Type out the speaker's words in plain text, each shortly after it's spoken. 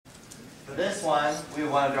For this one, we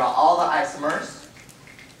want to draw all the isomers,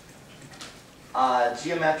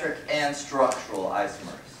 geometric and structural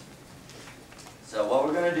isomers. So what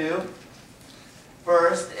we're going to do,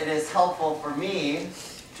 first, it is helpful for me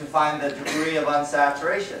to find the degree of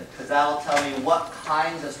unsaturation, because that'll tell me what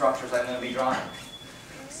kinds of structures I'm going to be drawing.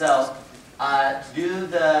 So, to do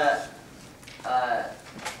the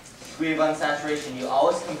degree of unsaturation, you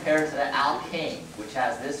always compare to the alkane, which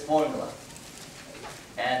has this formula.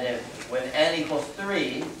 And if when n equals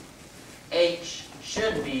 3, H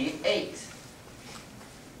should be 8.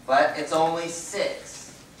 But it's only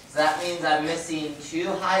 6. So that means I'm missing 2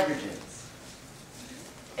 hydrogens.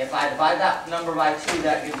 If I divide that number by 2,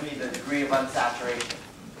 that gives me the degree of unsaturation.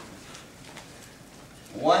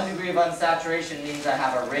 1 degree of unsaturation means I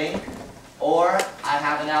have a ring, or I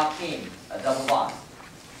have an alkene, a double bond.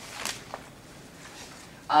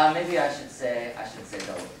 Maybe I should say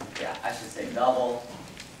double. Yeah, I should say double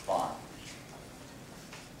bond.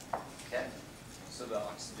 Okay. So the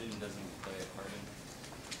oxygen doesn't play a part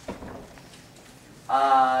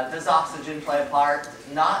in? Does oxygen play a part?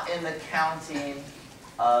 Not in the counting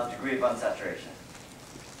of degree of unsaturation.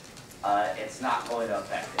 It's not going to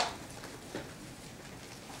affect it.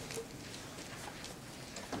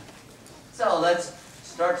 So let's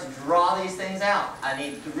start to draw these things out. I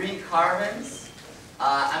need 3 carbons.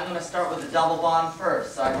 I'm going to start with a double bond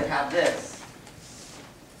first, so I could have this.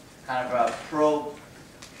 Kind of a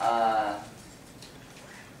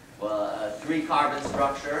 3 carbon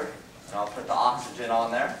structure. And I'll put the oxygen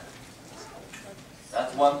on there.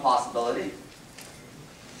 That's one possibility.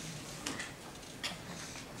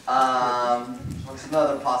 What's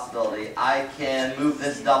another possibility? I can move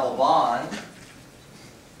this double bond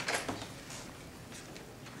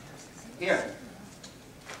here.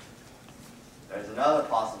 There's another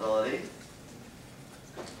possibility.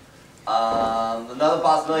 Another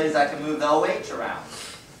possibility is I can move the OH around.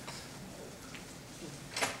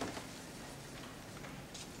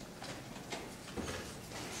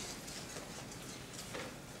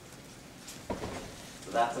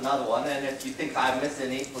 So that's another one. And if you think I miss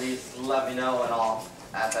any, please let me know and I'll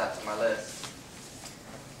add that to my list.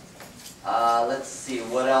 Let's see,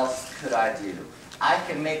 what else could I do? I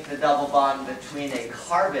can make the double bond between a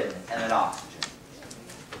carbon and an oxygen.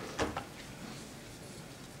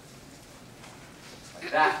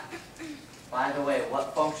 Like that. By the way,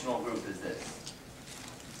 what functional group is this?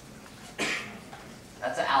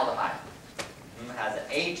 That's an aldehyde. It has an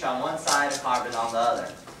H on one side, a carbon on the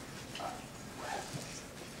other.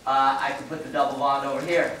 I can put the double bond over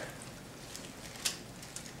here.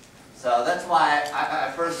 So that's why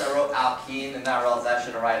first I wrote alkene, and then I realized I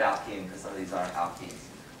shouldn't write alkene because some of these aren't alkenes.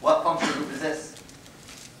 What functional group is this?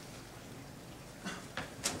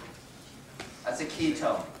 That's a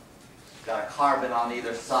ketone. Got a carbon on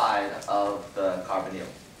either side of the carbonyl.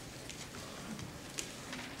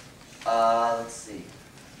 Let's see.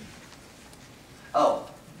 Oh,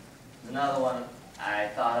 another one I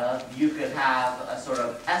thought of. You could have a sort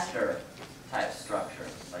of ester type structure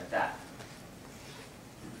like that.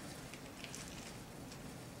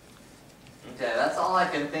 Okay, that's all I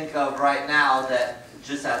can think of right now that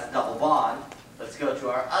just has a double bond. Let's go to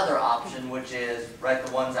our other option, which is write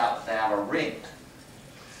the ones out that have a ring.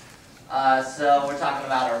 So we're talking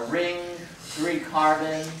about a ring, 3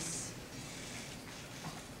 carbons.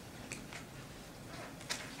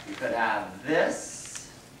 You could have this.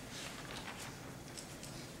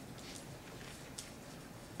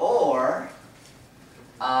 Or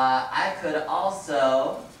I could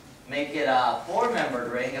also make it a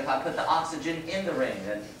 4-membered ring if I put the oxygen in the ring.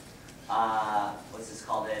 And what's this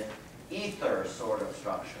called? An ether sort of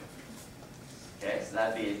structure. Okay, so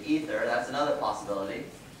that'd be an ether. That's another possibility.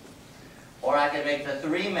 Or I could make the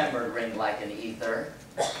 3-membered ring like an ether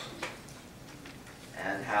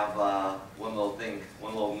and have one little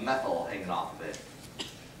methyl hanging off of it.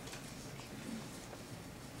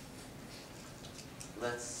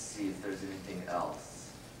 Let's see if there's anything else.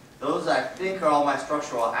 Those, I think, are all my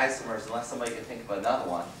structural isomers, unless somebody can think of another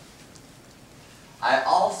one. I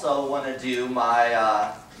also want to do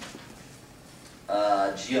my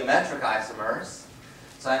geometric isomers.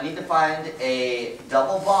 So I need to find a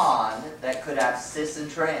double bond that could have cis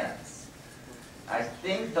and trans. I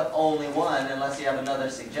think the only one, unless you have another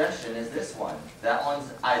suggestion, is this one. That one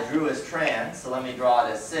I drew as trans, so let me draw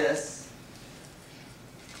it as cis.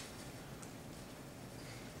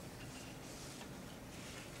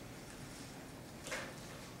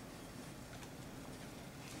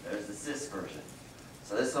 There's the cis version.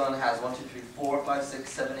 So this one has 1, 2, 3, 4, 5, 6,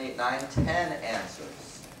 7, 8, 9, 10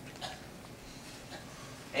 answers.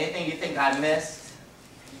 Anything you think I missed?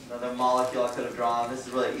 Another molecule I could have drawn. This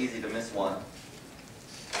is really easy to miss one.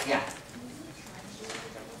 Yeah.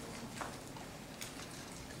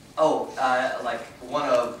 Oh, like one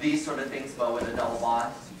of these sort of things, but with a double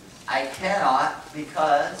bond. I cannot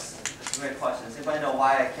because, that's a great question. Does anybody know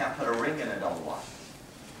why I can't put a ring in a double bond?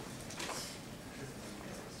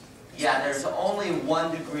 Yeah, there's only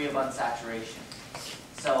 1 degree of unsaturation.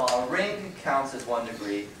 So a ring counts as 1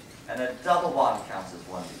 degree, and a double bond counts as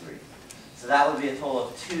 1 degree. So that would be a total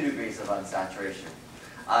of 2 degrees of unsaturation.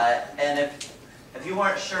 And if you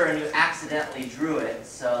weren't sure and you accidentally drew it,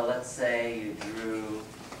 so let's say you drew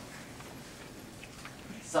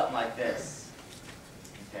something like this,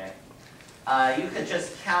 okay? You could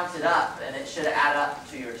just count it up, and it should add up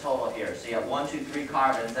to your total here. So you have 1, 2, 3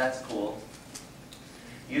 carbons, that's cool.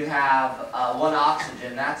 You have 1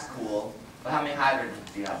 oxygen, that's cool. But how many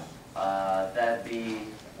hydrogens do you have? That'd be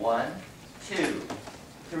 1, 2,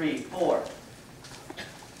 3, 4.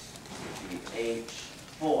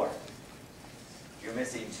 H4. You're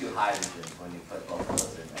missing 2 hydrogens when you put both of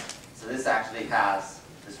those in there. So this actually has,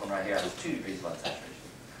 this one right here has 2 degrees of unsaturation.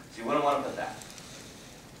 So you wouldn't want to put that.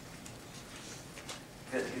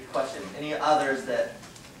 Good question. Any others that,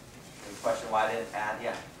 any question why I didn't add?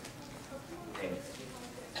 Yeah. Amy.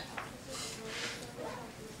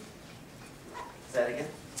 Say that again?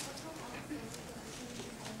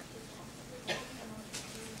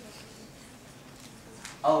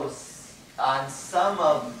 Oh, on some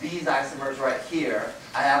of these isomers right here,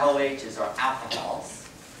 I have OHs or alcohols,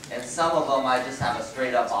 and some of them I just have a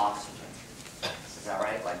straight up oxygen. Is that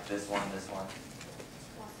right? Like this one, this one.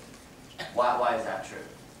 Why is that true?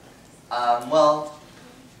 Well,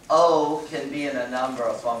 O can be in a number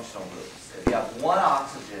of functional groups. If you have 1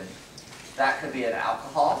 oxygen, that could be an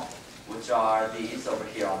alcohol, which are these over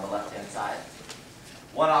here on the left-hand side.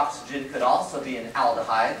 1 oxygen could also be an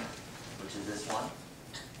aldehyde, which is this one.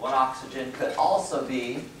 1 oxygen could also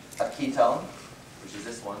be a ketone, which is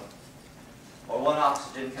this one. Or 1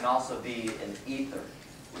 oxygen can also be an ether,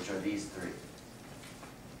 which are these 3.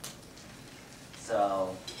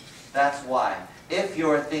 So that's why. If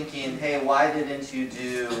you're thinking, hey, why didn't you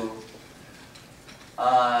do,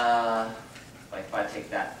 like if I take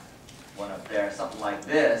that one up there, something like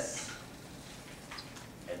this,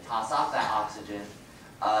 and toss off that oxygen,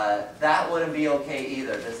 that wouldn't be okay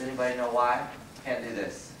either. Does anybody know why? Can't do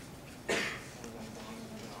this.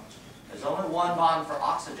 There's only 1 bond for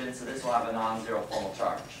oxygen, so this will have a non-zero formal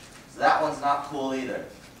charge. So that one's not cool either.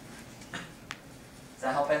 Does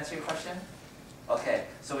that help answer your question? Okay,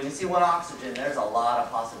 so when you see 1 oxygen, there's a lot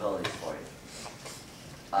of possibilities for you.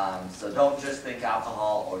 So don't just think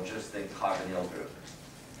alcohol or just think carbonyl group.